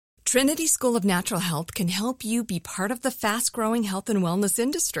Trinity School of Natural Health can help you be part of the fast-growing health and wellness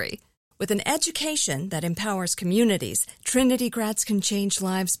industry. With an education that empowers communities, Trinity grads can change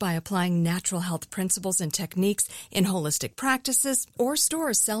lives by applying natural health principles and techniques in holistic practices or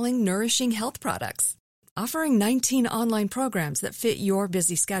stores selling nourishing health products. Offering 19 online programs that fit your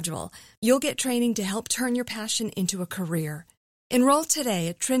busy schedule, you'll get training to help turn your passion into a career. Enroll today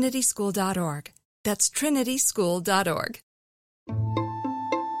at trinityschool.org. That's trinityschool.org.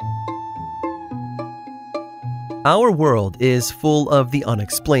 Our world is full of the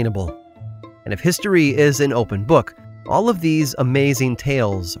unexplainable. And if history is an open book, all of these amazing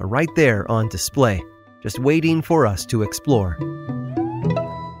tales are right there on display, just waiting for us to explore.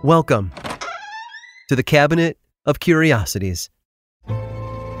 Welcome to the Cabinet of Curiosities.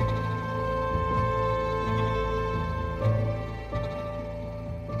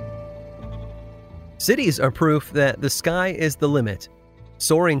 Cities are proof that the sky is the limit.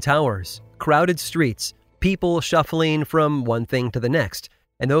 Soaring towers, crowded streets, people shuffling from one thing to the next,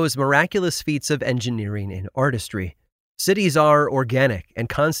 and those miraculous feats of engineering and artistry. Cities are organic and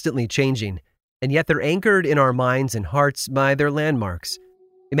constantly changing, and yet they're anchored in our minds and hearts by their landmarks.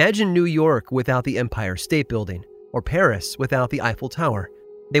 Imagine New York without the Empire State Building, or Paris without the Eiffel Tower.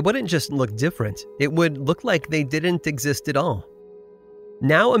 They wouldn't just look different, it would look like they didn't exist at all.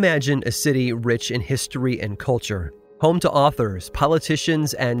 Now imagine a city rich in history and culture, home to authors,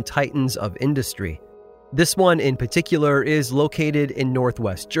 politicians, and titans of industry. This one in particular is located in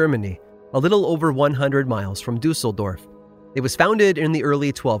northwest Germany, a little over 100 miles from Dusseldorf. It was founded in the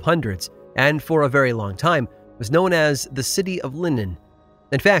early 1200s, and for a very long time was known as the City of Linen.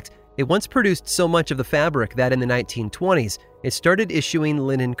 In fact, it once produced so much of the fabric that in the 1920s, it started issuing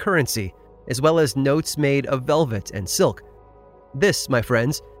linen currency, as well as notes made of velvet and silk. This, my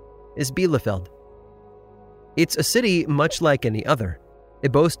friends, is Bielefeld. It's a city much like any other.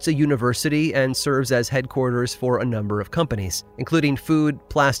 It boasts a university and serves as headquarters for a number of companies, including food,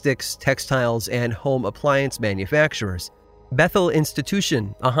 plastics, textiles, and home appliance manufacturers. Bethel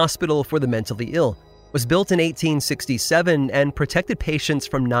Institution, a hospital for the mentally ill, was built in 1867 and protected patients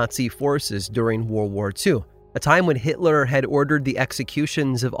from Nazi forces during World War II, a time when Hitler had ordered the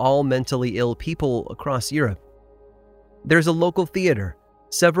executions of all mentally ill people across Europe. There's a local theater,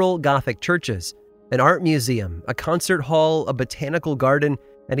 several Gothic churches, an art museum, a concert hall, a botanical garden,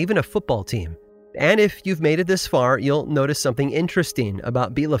 and even a football team. And if you've made it this far, you'll notice something interesting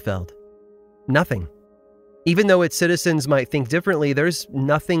about Bielefeld. Nothing. Even though its citizens might think differently, there's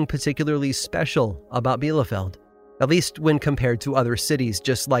nothing particularly special about Bielefeld, at least when compared to other cities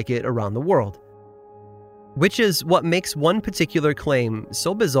just like it around the world. Which is what makes one particular claim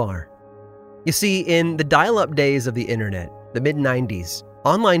so bizarre. You see, in the dial-up days of the internet, the mid-90s,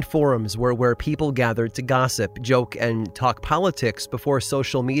 online forums were where people gathered to gossip, joke, and talk politics before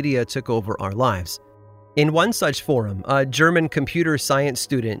social media took over our lives. In one such forum, a German computer science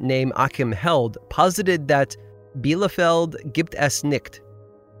student named Achim Held posited that Bielefeld gibt es nicht.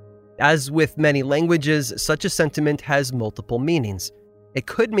 As with many languages, such a sentiment has multiple meanings. It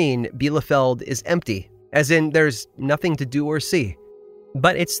could mean Bielefeld is empty, as in there's nothing to do or see.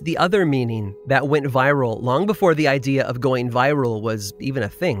 But it's the other meaning that went viral long before the idea of going viral was even a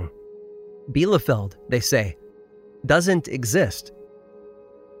thing. Bielefeld, they say, doesn't exist.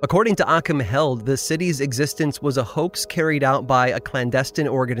 According to Achim Held, the city's existence was a hoax carried out by a clandestine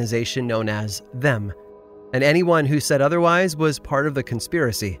organization known as Them, and anyone who said otherwise was part of the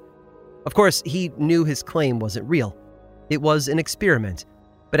conspiracy. Of course, he knew his claim wasn't real. It was an experiment.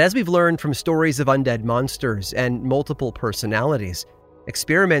 But as we've learned from stories of undead monsters and multiple personalities,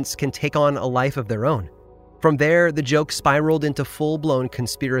 experiments can take on a life of their own. From there, the joke spiraled into full-blown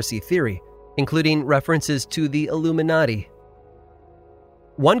conspiracy theory, including references to the Illuminati.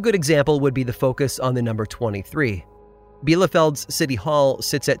 One good example would be the focus on the number 23. Bielefeld's City Hall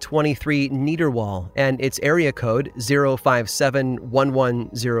sits at 23 Niederwall, and its area code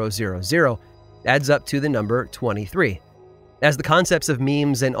 057-11000 adds up to the number 23. As the concepts of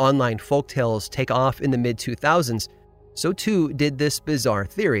memes and online folktales take off in the mid-2000s, so too did this bizarre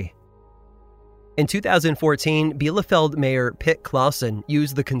theory. In 2014, Bielefeld Mayor Pitt Clausen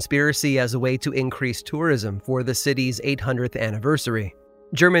used the conspiracy as a way to increase tourism for the city's 800th anniversary.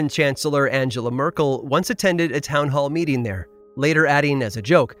 German Chancellor Angela Merkel once attended a town hall meeting there, later adding as a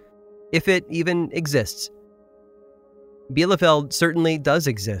joke, if it even exists. Bielefeld certainly does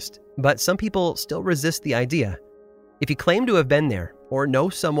exist, but some people still resist the idea. If you claim to have been there, or know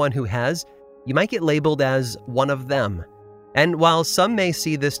someone who has, you might get labeled as one of them. And while some may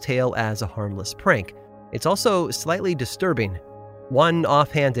see this tale as a harmless prank, it's also slightly disturbing. One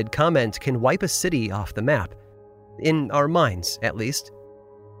offhanded comment can wipe a city off the map. In our minds, at least.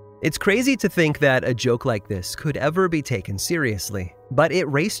 It's crazy to think that a joke like this could ever be taken seriously, but it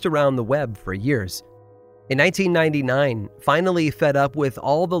raced around the web for years. In 1999, finally fed up with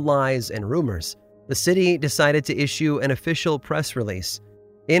all the lies and rumors, the city decided to issue an official press release.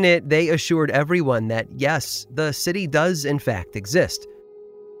 In it, they assured everyone that yes, the city does in fact exist.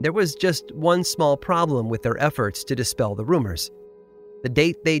 There was just one small problem with their efforts to dispel the rumors. The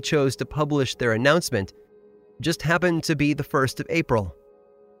date they chose to publish their announcement just happened to be the 1st of April,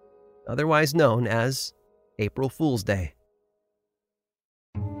 otherwise known as April Fool's Day.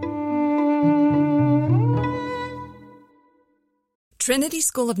 Trinity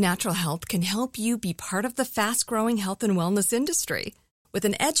School of Natural Health can help you be part of the fast-growing health and wellness industry. With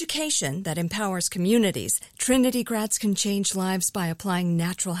an education that empowers communities, Trinity grads can change lives by applying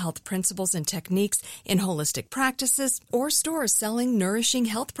natural health principles and techniques in holistic practices or stores selling nourishing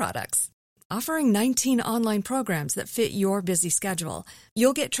health products. Offering 19 online programs that fit your busy schedule,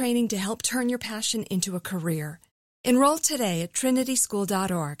 you'll get training to help turn your passion into a career. Enroll today at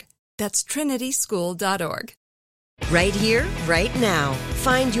trinityschool.org. That's trinityschool.org. Right here, right now.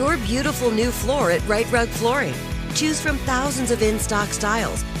 Find your beautiful new floor at Right Rug Flooring. Choose from thousands of in-stock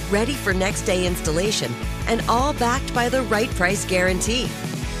styles, ready for next day installation, and all backed by the right price guarantee.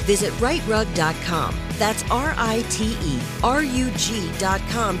 Visit rightrug.com. That's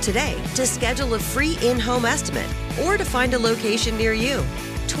RITERUG.com today to schedule a free in-home estimate or to find a location near you.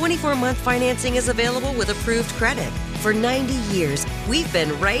 24-month financing is available with approved credit. For 90 years, we've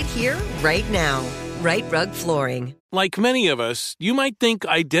been right here, right now. Right Rug Flooring. Like many of us, you might think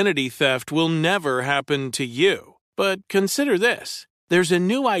identity theft will never happen to you. But consider this. There's a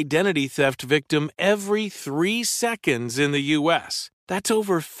new identity theft victim every 3 seconds in the U.S. That's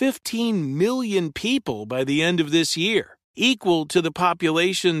over 15 million people by the end of this year, equal to the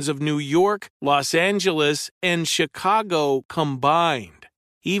populations of New York, Los Angeles, and Chicago combined.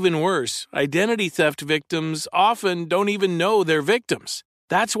 Even worse, identity theft victims often don't even know they're victims.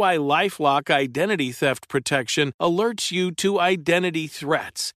 That's why LifeLock Identity Theft Protection alerts you to identity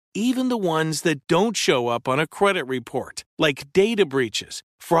threats, even the ones that don't show up on a credit report, like data breaches,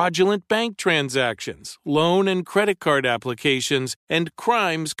 fraudulent bank transactions, loan and credit card applications, and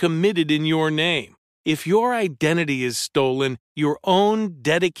crimes committed in your name. If your identity is stolen, your own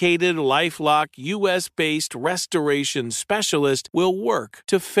dedicated LifeLock U.S.-based restoration specialist will work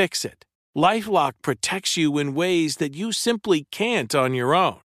to fix it. LifeLock protects you in ways that you simply can't on your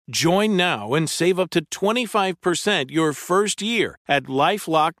own. Join now and save up to 25% your first year at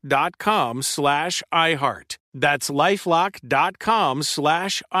LifeLock.com/iHeart. That's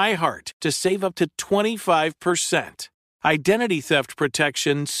LifeLock.com/iHeart to save up to 25%. Identity theft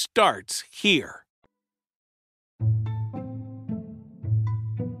protection starts here.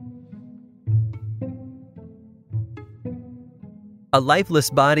 A lifeless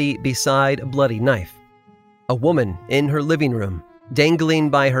body beside a bloody knife. A woman in her living room, dangling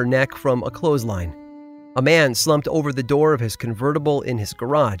by her neck from a clothesline. A man slumped over the door of his convertible in his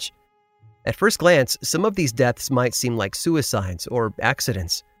garage. At first glance, some of these deaths might seem like suicides or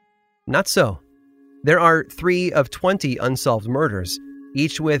accidents. Not so. There are 3 of 20 unsolved murders,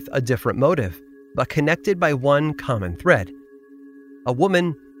 each with a different motive, but connected by one common thread. A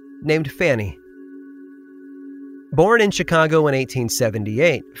woman named Fanny. Born in Chicago in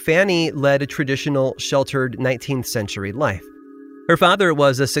 1878, Fanny led a traditional, sheltered 19th century life. Her father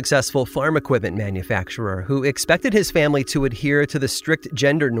was a successful farm equipment manufacturer who expected his family to adhere to the strict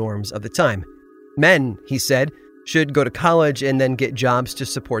gender norms of the time. Men, he said, should go to college and then get jobs to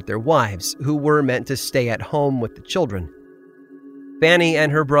support their wives, who were meant to stay at home with the children. Fanny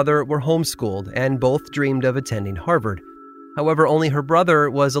and her brother were homeschooled and both dreamed of attending Harvard. However, only her brother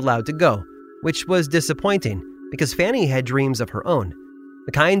was allowed to go, which was disappointing because Fanny had dreams of her own,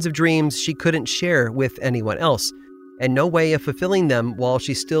 the kinds of dreams she couldn't share with anyone else, and no way of fulfilling them while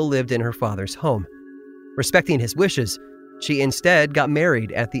she still lived in her father's home. Respecting his wishes, she instead got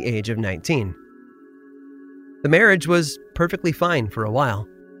married at the age of 19. The marriage was perfectly fine for a while.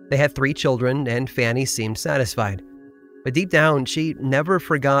 They had 3 children, and Fanny seemed satisfied. But deep down, she never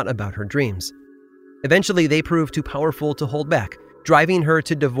forgot about her dreams. Eventually, they proved too powerful to hold back, driving her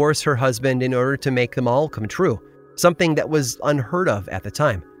to divorce her husband in order to make them all come true, something that was unheard of at the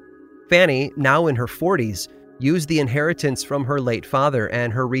time. Fanny, now in her 40s, used the inheritance from her late father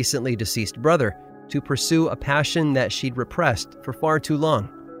and her recently deceased brother to pursue a passion that she'd repressed for far too long: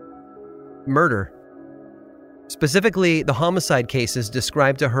 murder. Specifically, the homicide cases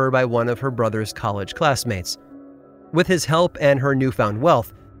described to her by one of her brother's college classmates. With his help and her newfound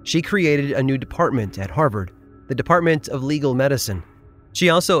wealth, she created a new department at Harvard, the Department of Legal Medicine. She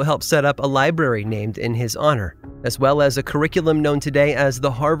also helped set up a library named in his honor, as well as a curriculum known today as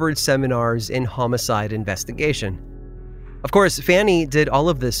the Harvard Seminars in Homicide Investigation. Of course, Fanny did all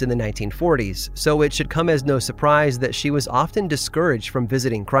of this in the 1940s, so it should come as no surprise that she was often discouraged from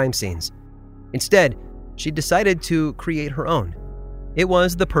visiting crime scenes. Instead, she decided to create her own. It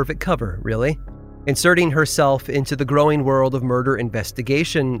was the perfect cover, really, inserting herself into the growing world of murder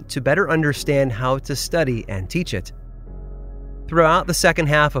investigation to better understand how to study and teach it. Throughout the second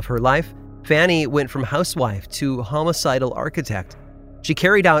half of her life, Fanny went from housewife to homicidal architect. She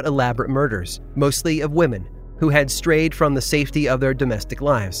carried out elaborate murders, mostly of women, who had strayed from the safety of their domestic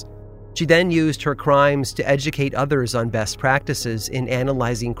lives. She then used her crimes to educate others on best practices in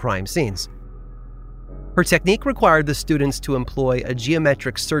analyzing crime scenes. Her technique required the students to employ a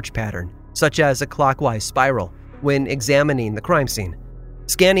geometric search pattern, such as a clockwise spiral, when examining the crime scene.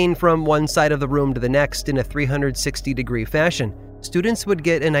 Scanning from one side of the room to the next in a 360-degree fashion, students would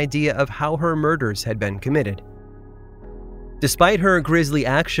get an idea of how her murders had been committed. Despite her grisly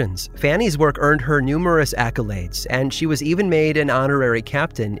actions, Fanny's work earned her numerous accolades, and she was even made an honorary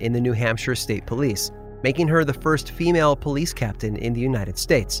captain in the New Hampshire State Police, making her the first female police captain in the United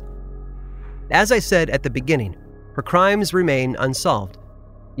States. As I said at the beginning, her crimes remain unsolved.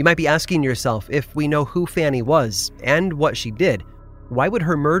 You might be asking yourself, if we know who Fanny was and what she did, why would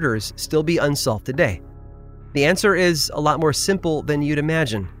her murders still be unsolved today? The answer is a lot more simple than you'd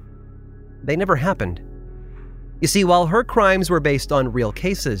imagine. They never happened. You see, while her crimes were based on real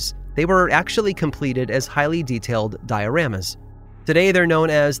cases, they were actually completed as highly detailed dioramas. Today they're known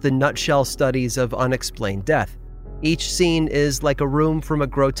as the nutshell studies of unexplained death. Each scene is like a room from a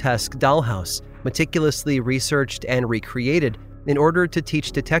grotesque dollhouse, meticulously researched and recreated in order to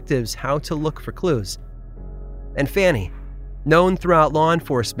teach detectives how to look for clues. And Fanny, known throughout law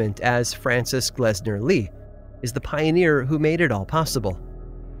enforcement as Frances Glessner Lee, is the pioneer who made it all possible.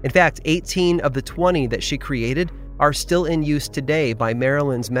 In fact, 18 of the 20 that she created are still in use today by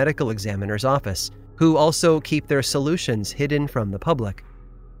Maryland's medical examiner's office, who also keep their solutions hidden from the public.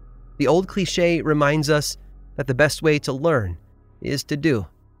 The old cliche reminds us that the best way to learn is to do.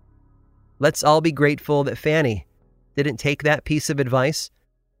 Let's all be grateful that Fanny didn't take that piece of advice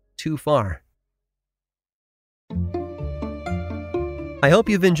too far. I hope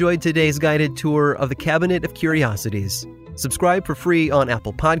you've enjoyed today's guided tour of the Cabinet of Curiosities. Subscribe for free on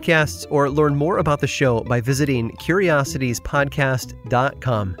Apple Podcasts or learn more about the show by visiting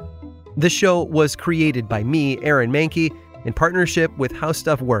curiositiespodcast.com. This show was created by me, Aaron Mahnke, in partnership with How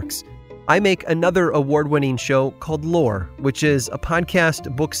Stuff Works. I make another award-winning show called Lore, which is a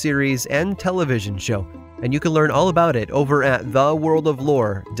podcast, book series, and television show, and you can learn all about it over at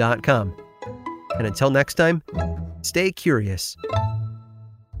theworldoflore.com. And until next time, stay curious.